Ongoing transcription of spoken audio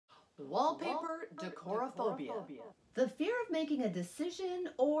Wallpaper Decor-a-phobia. The fear of making a decision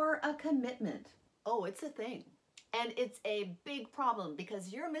or a commitment. Oh, it's a thing. And it's a big problem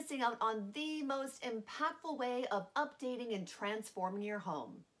because you're missing out on the most impactful way of updating and transforming your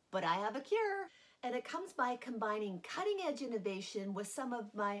home. But I have a cure, and it comes by combining cutting-edge innovation with some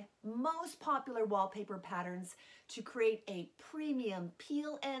of my most popular wallpaper patterns to create a premium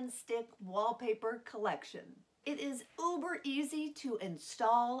peel and stick wallpaper collection. It is uber easy to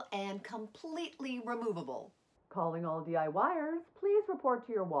install and completely removable. Calling all DIYers, please report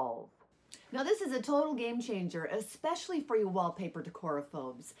to your walls. Now this is a total game changer, especially for you wallpaper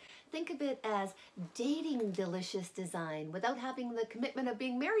decor-a-phobes. Think of it as dating delicious design without having the commitment of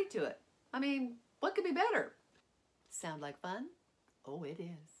being married to it. I mean, what could be better? Sound like fun? Oh, it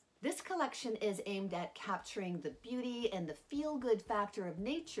is. This collection is aimed at capturing the beauty and the feel-good factor of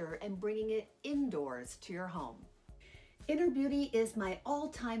nature and bringing it indoors to your home. Inner Beauty is my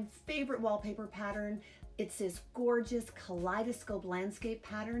all-time favorite wallpaper pattern. It's this gorgeous kaleidoscope landscape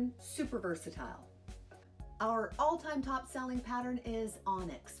pattern, super versatile. Our all-time top-selling pattern is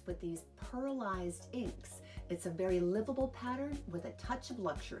Onyx with these pearlized inks. It's a very livable pattern with a touch of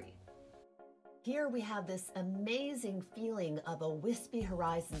luxury. Here we have this amazing feeling of a wispy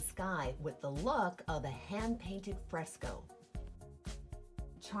horizon sky with the look of a hand-painted fresco.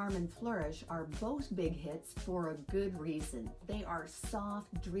 Charm and Flourish are both big hits for a good reason. They are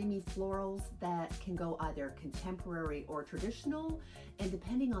soft, dreamy florals that can go either contemporary or traditional, and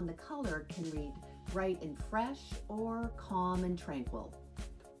depending on the color can read bright and fresh or calm and tranquil.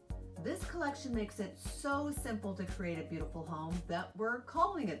 This collection makes it so simple to create a beautiful home that we're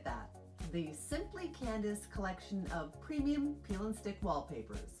calling it that. The Simply Candice collection of premium peel and stick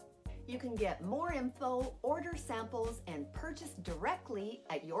wallpapers. You can get more info, order samples, and purchase directly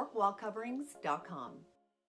at YorkWallCoverings.com.